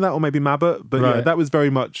have told me that, or maybe Mabbott. But Right. yeah, that was very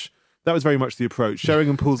much the approach.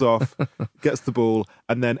 Sheringham pulls off, gets the ball,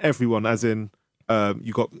 and then everyone, as in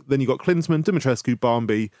you got Klinsmann, Dimitrescu,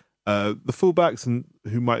 Barmby, the fullbacks, and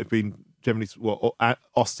who might have been generally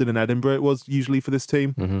Austin and Edinburgh. It was usually for this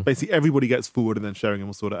team. Basically, everybody gets forward, and then Sheringham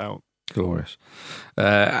will sort it out. Glorious.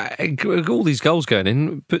 All these goals going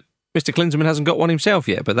in, but Mr. Klinsmann hasn't got one himself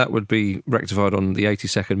yet, but that would be rectified on the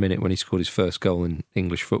 82nd minute when he scored his first goal in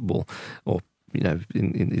English football, or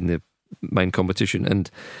in the main competition.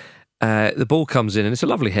 And the ball comes in, and it's a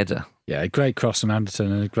lovely header. Yeah, a great cross from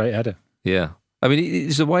Anderton and a great header. Yeah. I mean,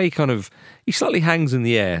 it's the way he slightly hangs in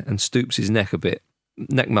the air and stoops his neck a bit,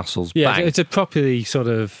 neck muscles. Yeah, bang. it's a properly sort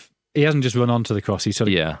of. He hasn't just run onto the cross. He's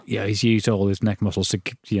he's used all his neck muscles to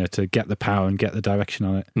get the power and get the direction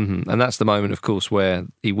on it. And that's the moment, of course, where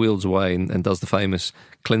he wheels away and does the famous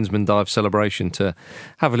Klinsmann dive celebration to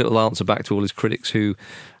have a little answer back to all his critics who,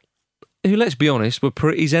 let's be honest, were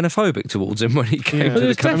pretty xenophobic towards him when he came to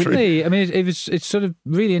the country. Definitely, I mean, it's sort of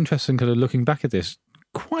really interesting kind of looking back at this,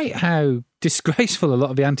 quite how disgraceful a lot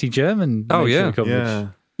of the anti-German coverage.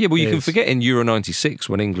 Yeah, well, you can forget in Euro 96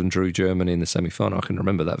 when England drew Germany in the semi-final. I can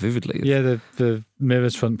remember that vividly. Yeah, the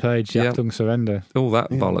Mirror's front page, Achtung surrender. All that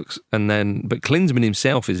bollocks. And then, but Klinsmann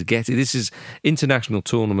himself is this is international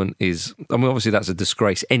tournament is, I mean, obviously that's a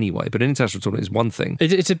disgrace anyway, but an international tournament is one thing.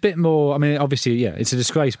 It's a bit more, I mean, obviously, it's a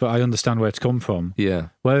disgrace, but I understand where it's come from. Yeah.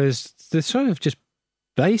 Whereas the sort of just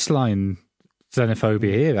baseline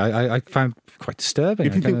xenophobia here, I found quite disturbing.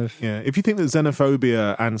 If you think that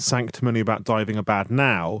xenophobia and sanctimony about diving are bad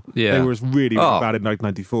now, Yeah. they were really bad in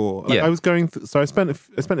 1994. Yeah. I was going, I spent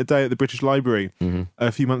a day at the British Library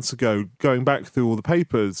a few months ago, going back through all the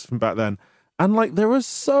papers from back then, and there were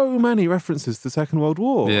so many references to the Second World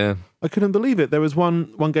War. Yeah. I couldn't believe it. There was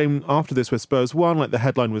one game after this where Spurs won. The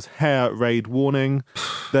headline was "Hair Raid Warning."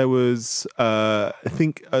 There was, I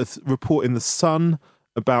think, a report in the Sun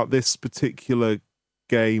about this particular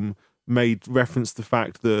game made reference to the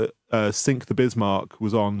fact that Sink the Bismarck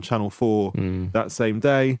was on Channel 4 that same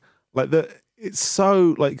day. It's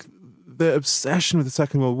so, the obsession with the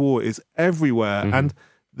Second World War is everywhere, and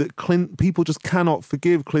that people just cannot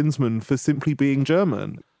forgive Klinsmann for simply being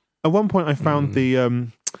German. At one point I found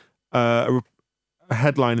a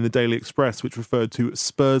headline in the Daily Express which referred to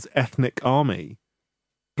Spurs ethnic army.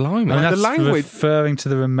 Blimey. And that's the language referring to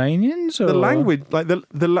the Romanians? Or? The language,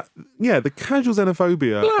 the casual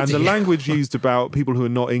xenophobia and the language used about people who are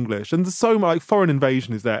not English, and there's so much foreign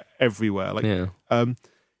invasion is there everywhere.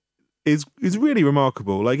 Is really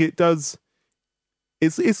remarkable. It does.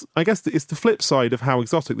 It's I guess it's the flip side of how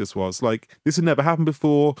exotic this was. This had never happened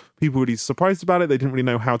before. People were really surprised about it. They didn't really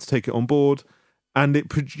know how to take it on board, and it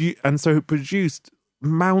produced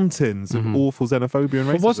mountains of awful xenophobia and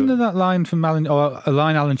racism. But wasn't there that line from a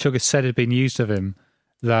line Alan Sugar said had been used of him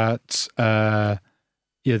that the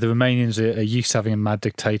Romanians are used to having a mad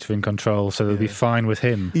dictator in control, so they'll be fine with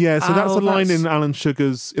him. Yeah, so that's a line in Alan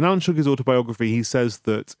Sugar's autobiography. He says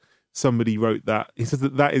that somebody wrote that. He says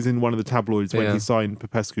that is in one of the tabloids when he signed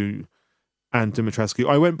Popescu and Dimitrescu.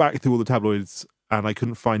 I went back through all the tabloids and I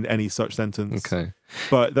couldn't find any such sentence. Okay,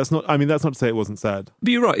 but that's not to say it wasn't said.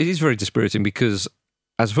 But you're right. It is very dispiriting because,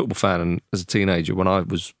 as a football fan and as a teenager, when I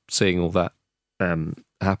was seeing all that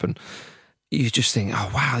happen, you just think,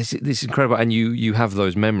 oh, wow, this is incredible. And you have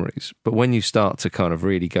those memories. But when you start to kind of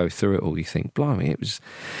really go through it all, you think, blimey, it was...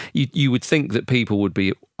 You would think that people would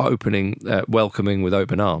be welcoming with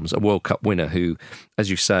open arms a World Cup winner who,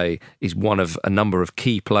 as you say, is one of a number of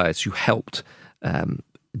key players who helped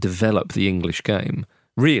develop the English game.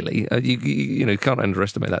 Really, you can't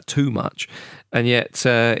underestimate that too much, and yet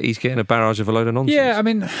he's getting a barrage of a load of nonsense. Yeah, I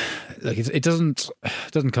mean, look, it doesn't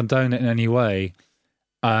condone it in any way.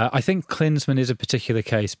 I think Klinsmann is a particular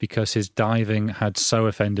case because his diving had so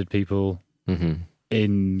offended people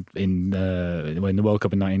in when the World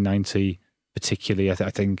Cup in 1990, particularly. I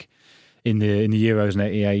think in the Euros in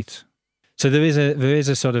 '88. So there is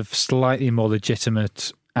a sort of slightly more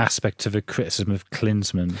legitimate aspect of a criticism of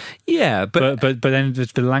Klinsmann. Yeah, but then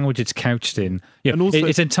the language it's couched in, and also,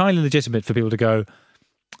 it's entirely legitimate for people to go,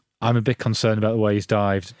 I'm a bit concerned about the way he's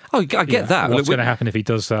dived. Oh, I get that. What's going to happen if he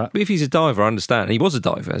does that? If he's a diver, I understand. He was a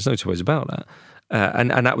diver. There's no two ways about that.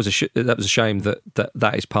 And that was a shame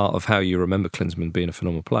that is part of how you remember Klinsmann being a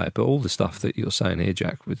phenomenal player. But all the stuff that you're saying here,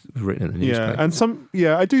 Jack, was written in the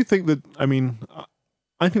newspaper. I do think that. I mean,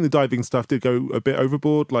 I think the diving stuff did go a bit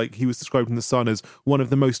overboard. Like, he was described in The Sun as one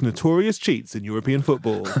of the most notorious cheats in European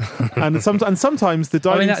football, and sometimes the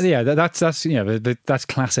diving. I mean, that's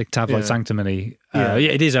classic tabloid sanctimony.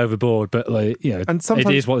 It is overboard, but it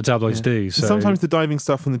is what the tabloids do. So. Sometimes the diving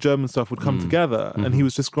stuff and the German stuff would come together, and he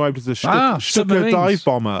was described as a Stuttgart dive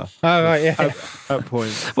bomber. Oh right, yeah. At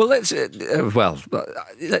points. Well, let's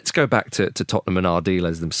go back to Tottenham and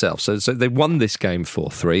Ardiles themselves. So they won this game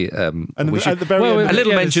 4-3. At the very end, a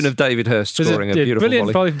little mention of David Hurst scoring a beautiful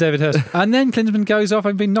brilliant volley from David Hurst, and then Klinsmann goes off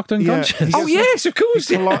and being knocked unconscious. Yes, of course.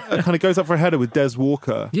 He kind of goes up for a header with Des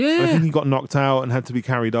Walker. Yeah, I think he got knocked out and had to be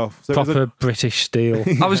carried off. So proper British steel.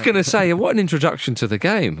 I was going to say, what an introduction to the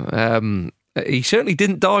game. He certainly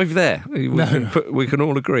didn't dive there. We can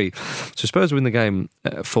all agree. So Spurs win the game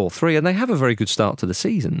 4-3, and they have a very good start to the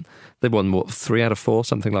season. They won 3 out of 4,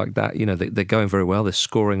 something like that. You know, they're going very well. They're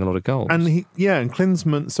scoring a lot of goals. And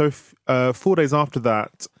Klinsmann. So 4 days after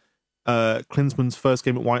that, Klinsmann's first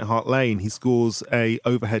game at White Hart Lane, he scores a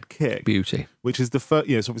overhead kick. Beauty. Which is it's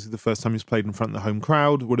obviously the first time he's played in front of the home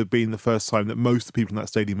crowd. Would have been the first time that most of the people in that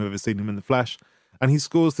stadium have ever seen him in the flesh. And he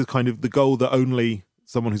scores the goal that only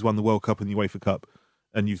someone who's won the World Cup and the UEFA Cup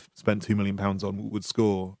and you've spent £2 million on would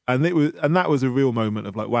score. And that was a real moment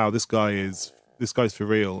of like, wow, this guy's for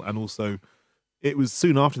real. And also, it was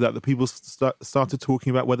soon after that people started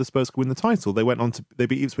talking about whether Spurs could win the title. They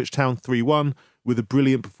beat Ipswich Town 3-1 with a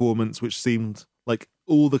brilliant performance, which seemed like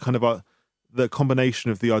all the kind of the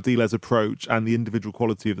combination of the Ardiles approach and the individual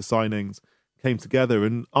quality of the signings came together.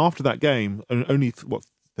 And after that game, only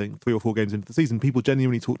 3 or 4 games into the season, people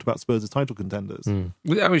genuinely talked about Spurs as title contenders.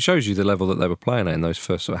 It shows you the level that they were playing at in those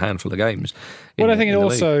first sort of handful of games. I think it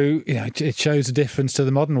also it shows a difference to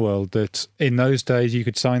the modern world that in those days you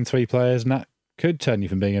could sign 3 players and that could turn you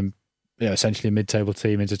from being essentially a mid-table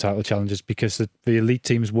team into title challengers because the elite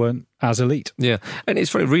teams weren't as elite. Yeah, and it's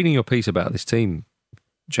funny reading your piece about this team,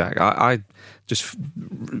 Jack. I just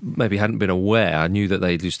maybe hadn't been aware. I knew that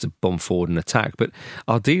they used to bomb forward and attack, but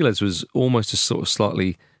Ardiles was almost a sort of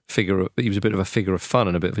slightly figure. He was a bit of a figure of fun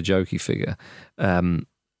and a bit of a jokey figure. And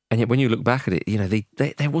yet, when you look back at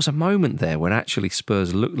it, there was a moment there when actually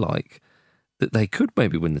Spurs looked like that they could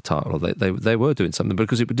maybe win the title, or they were doing something,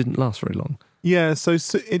 because it didn't last very long. Yeah, so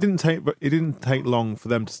it didn't take long for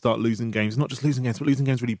them to start losing games. Not just losing games, but losing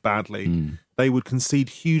games really badly. They would concede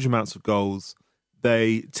huge amounts of goals.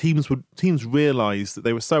 Teams realised that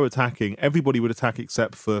they were so attacking. Everybody would attack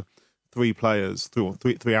except for 3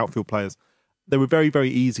 outfield players. They were very,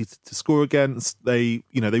 very easy to score against. They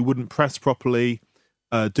wouldn't press properly.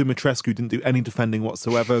 Dumitrescu didn't do any defending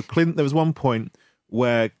whatsoever. There was one point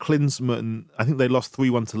where Klinsmann, I think they lost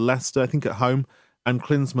 3-1 to Leicester, I think at home, and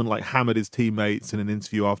Klinsmann hammered his teammates in an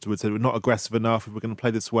interview afterwards, said, we're not aggressive enough. If we're going to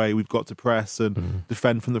play this way, we've got to press and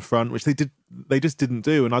defend from the front, which they just didn't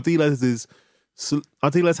do. And Ardiles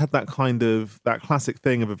had that classic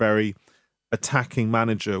thing of a very attacking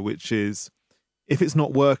manager, which is, if it's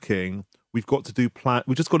not working, we've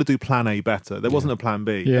just got to do plan A better. There wasn't a plan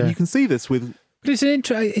B. Yeah. And you can see this with... But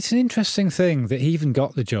it's an interesting thing that he even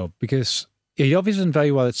got the job, because he obviously done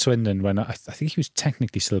very well at Swindon when I think he was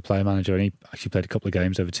technically still a player manager, and he actually played a couple of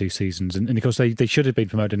games over 2 seasons. And of course, they should have been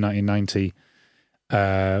promoted in 1990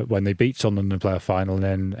 when they beat Sunderland in the playoff final and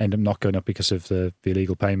then ended up not going up because of the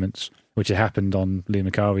illegal payments, which had happened on Liam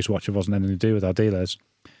McCarvey's watch. It wasn't anything to do with Ardiles.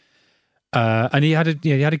 And he had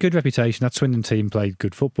a good reputation. That Swindon team played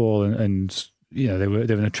good football, and they were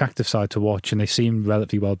an attractive side to watch, and they seemed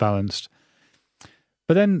relatively well balanced.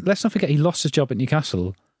 But then let's not forget he lost his job at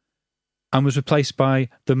Newcastle and was replaced by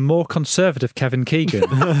the more conservative Kevin Keegan.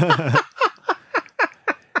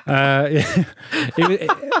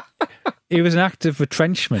 It was an act of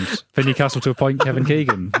retrenchment for Newcastle to appoint Kevin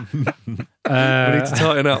Keegan. We need to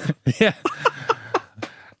tighten up. Yeah.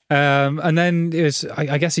 And then it was,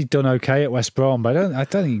 I guess he'd done okay at West Brom, but I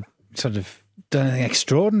don't think he sort of done anything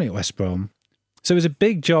extraordinary at West Brom. So it was a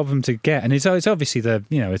big job for him to get, and it's obviously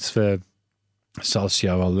it's the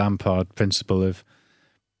Solskjaer or Lampard principle of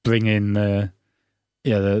bringing the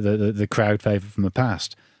crowd favourite from the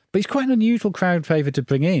past. But he's quite an unusual crowd favourite to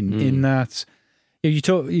bring in that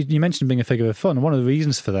you mentioned being a figure of fun, and one of the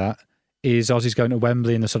reasons for that is Ozzy's going to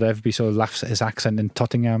Wembley and everybody sort of laughs at his accent in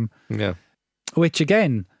Tottenham. Yeah. Which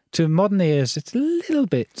again to modern ears, it's a little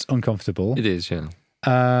bit uncomfortable. It is, yeah.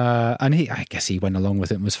 And I guess he went along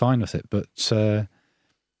with it and was fine with it, but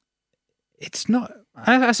it's not.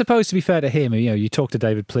 I suppose, to be fair to him, you talk to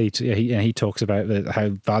David Pleat, he talks about how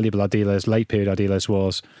valuable Ardiles, late period Ardiles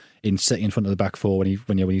was in sitting in front of the back four when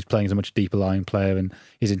he was playing as a much deeper lying player, and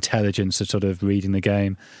his intelligence of sort of reading the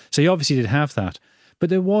game. So he obviously did have that, but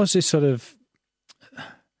there was this sort of,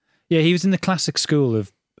 he was in the classic school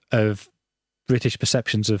of British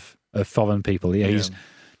perceptions of foreign people. He's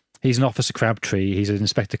an Officer Crabtree. He's an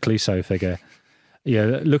Inspector Clouseau figure.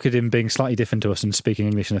 Look at him being slightly different to us and speaking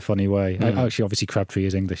English in a funny way. Actually, obviously, Crabtree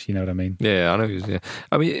is English. You know what I mean? Yeah, I know.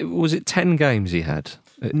 I mean, was it 10 games he had?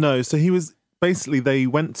 No, so he was basically. They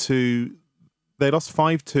lost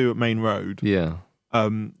 5-2 at Main Road. Yeah.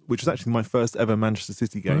 Which was actually my first ever Manchester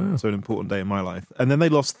City game. So an important day in my life. And then they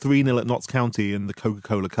lost 3-0 at Notts County in the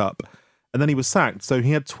Coca-Cola Cup. And then he was sacked. So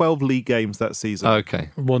he had 12 league games that season. Okay.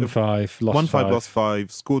 1-5, lost 5. Lost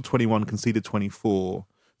 5, scored 21, conceded 24.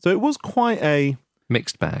 So it was quite a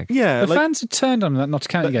mixed bag. Yeah. The fans had turned on that Notts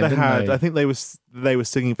County game, didn't they? I think they were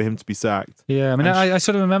singing for him to be sacked. Yeah, I mean, I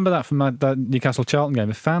sort of remember that from that Newcastle-Charlton game.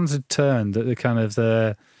 The fans had turned at the kind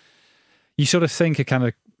of you sort of think a kind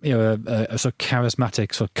of, a sort of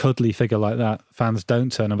charismatic, sort of cuddly figure like that, fans don't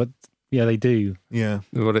turn on, but yeah, they do. Yeah.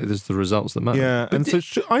 Well, it's the results that matter. Yeah, and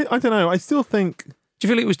I don't know, I still think... Do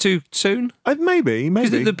you feel it was too soon? Maybe.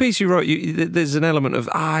 The piece you wrote, there's an element of,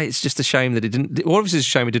 it's just a shame that it didn't... Well, obviously it's a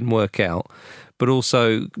shame it didn't work out, but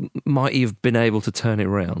also might he have been able to turn it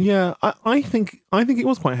around? Yeah, I think it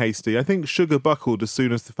was quite hasty. I think Sugar buckled as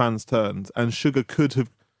soon as the fans turned, and Sugar could have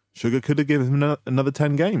given him another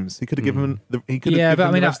 10 games. He could have given him the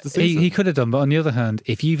rest of the season. He could have done, but on the other hand,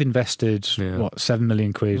 if you've invested, 7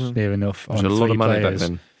 million quid near enough on a lot of money players,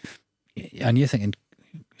 back then. And you're thinking,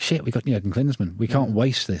 shit, we got Jurgen Klinsmann. We can't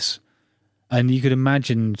waste this. And you could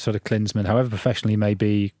imagine sort of Klinsmann, however professional he may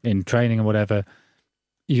be in training or whatever,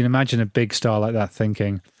 you can imagine a big star like that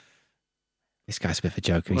thinking, this guy's a bit of a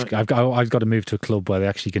joker. Right. I've got to move to a club where they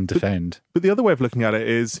actually can defend. But the other way of looking at it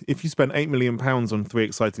is, if you spend £8 million on 3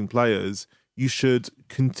 exciting players, you should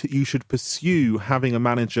pursue having a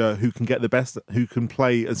manager who can get the best, who can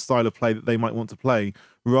play a style of play that they might want to play,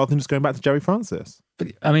 rather than just going back to Jerry Francis.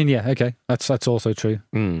 But I mean, yeah, okay, that's also true.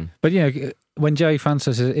 But when Jerry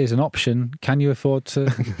Francis is an option, can you afford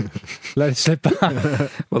to let it slip by?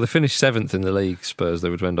 Well, they finished 7th in the league, Spurs. They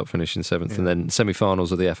would end up finishing 7th, and then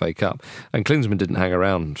semi-finals of the FA Cup. And Klinsmann didn't hang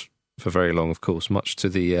around for very long, of course, much to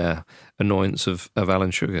the annoyance of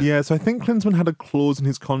Alan Sugar. Yeah, so I think Klinsmann had a clause in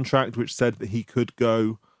his contract which said that he could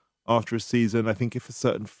go after a season, I think if a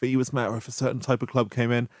certain fee was met or if a certain type of club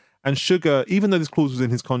came in. And Sugar, even though this clause was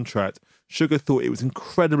in his contract, Sugar thought it was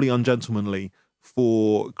incredibly ungentlemanly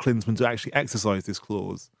for Klinsmann to actually exercise this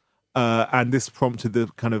clause. And this prompted the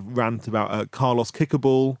kind of rant about Carlos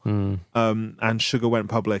Kickable. And Sugar went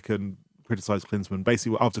public and criticised Klinsmann.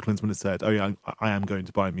 Basically, after Klinsmann had said, I am going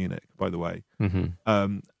to Bayern Munich, by the way.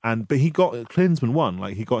 But he got, Klinsmann won.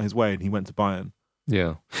 Like, he got his way and he went to Bayern.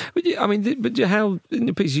 Yeah. But I mean, how, in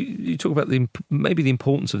the piece, you talk about maybe the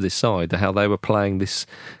importance of this side, how they were playing this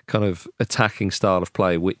kind of attacking style of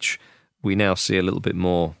play, which we now see a little bit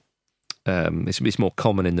more. It's more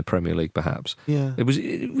common in the Premier League, perhaps. Yeah.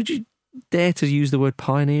 Would you dare to use the word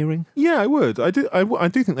pioneering? Yeah, I would. I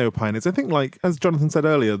do think they were pioneers. I think, like as Jonathan said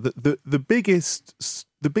earlier, the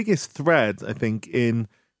biggest thread, I think, in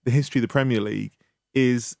the history of the Premier League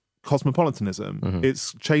is cosmopolitanism.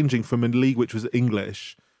 It's changing from a league which was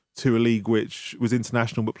English to a league which was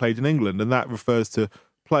international but played in England, and that refers to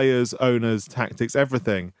players, owners, tactics,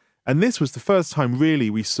 everything. And this was the first time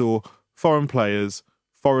really we saw foreign players,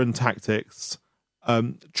 foreign tactics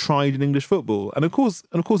tried in English football. And of course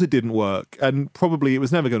it didn't work, and probably it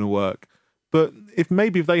was never going to work. But if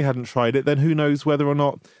they hadn't tried it, then who knows whether or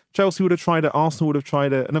not Chelsea would have tried it, Arsenal would have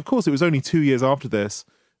tried it. And of course it was only 2 years after this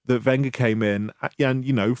that Wenger came in,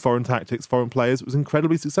 and foreign tactics, foreign players, it was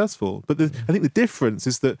incredibly successful. But I think the difference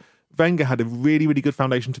is that Wenger had a really, really good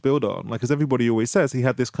foundation to build on. Like, as everybody always says, he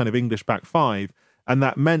had this kind of English back five, and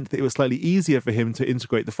that meant that it was slightly easier for him to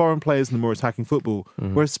integrate the foreign players and the more attacking football,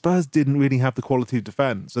 whereas Spurs didn't really have the quality of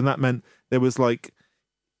defence, and that meant there was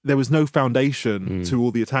no foundation to all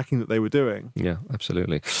the attacking that they were doing. Yeah,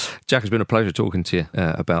 absolutely. Jack, it's been a pleasure talking to you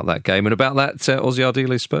about that game and about that Ossie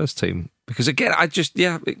Ardiles Spurs team. Because again,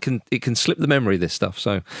 it can slip the memory, this stuff.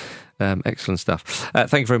 So excellent stuff.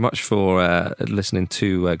 Thank you very much for listening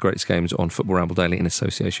to Greatest Games on Football Ramble Daily in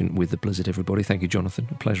association with the Blizzard, everybody. Thank you, Jonathan.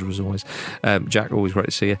 A pleasure as always. Jack, always great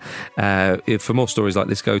to see you. For more stories like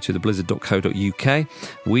this, go to theblizzard.co.uk.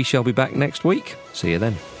 We shall be back next week. See you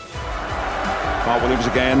then. Mark Williams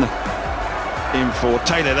again. in for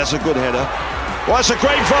Taylor. That's a good header. Well, that's a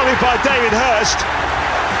great volley by David Hirst.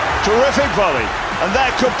 Terrific volley. And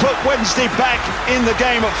that could put Wednesday back in the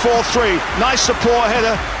game at 4-3. Nice support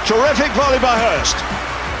header. Terrific volley by Hirst.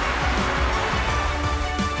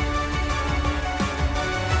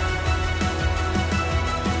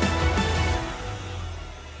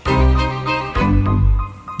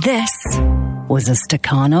 This was a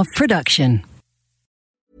Stakhanov production.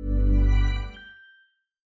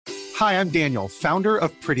 Hi, I'm Daniel, founder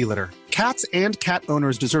of Pretty Litter. Cats and cat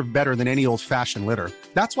owners deserve better than any old-fashioned litter.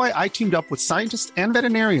 That's why I teamed up with scientists and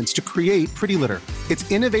veterinarians to create Pretty Litter. Its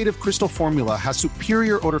innovative crystal formula has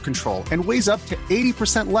superior odor control and weighs up to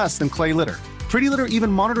 80% less than clay litter. Pretty Litter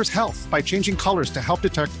even monitors health by changing colors to help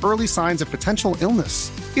detect early signs of potential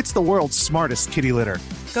illness. It's the world's smartest kitty litter.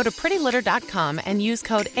 Go to prettylitter.com and use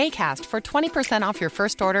code ACAST for 20% off your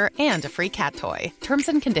first order and a free cat toy. Terms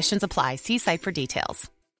and conditions apply. See site for details.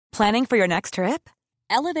 Planning for your next trip?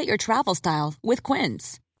 Elevate your travel style with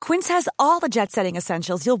Quince. Quince has all the jet-setting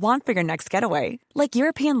essentials you'll want for your next getaway, like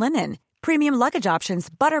European linen, premium luggage options,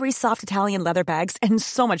 buttery soft Italian leather bags, and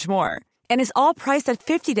so much more. And is all priced at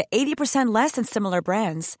 50 to 80% less than similar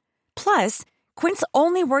brands. Plus, Quince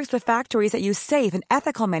only works with factories that use safe and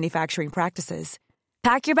ethical manufacturing practices.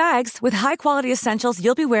 Pack your bags with high-quality essentials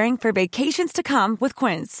you'll be wearing for vacations to come with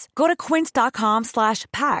Quince. Go to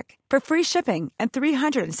quince.com/pack for free shipping and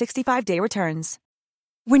 365-day returns.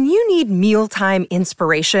 When you need mealtime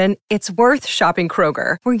inspiration, it's worth shopping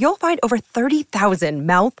Kroger, where you'll find over 30,000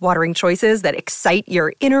 mouth-watering choices that excite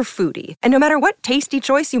your inner foodie. And no matter what tasty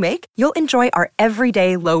choice you make, you'll enjoy our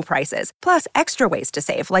everyday low prices, plus extra ways to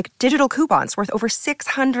save, like digital coupons worth over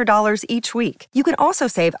 $600 each week. You can also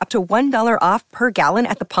save up to $1 off per gallon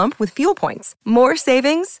at the pump with fuel points. More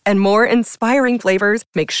savings and more inspiring flavors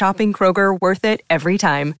make shopping Kroger worth it every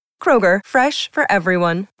time. Kroger, fresh for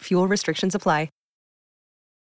everyone. Fuel restrictions apply.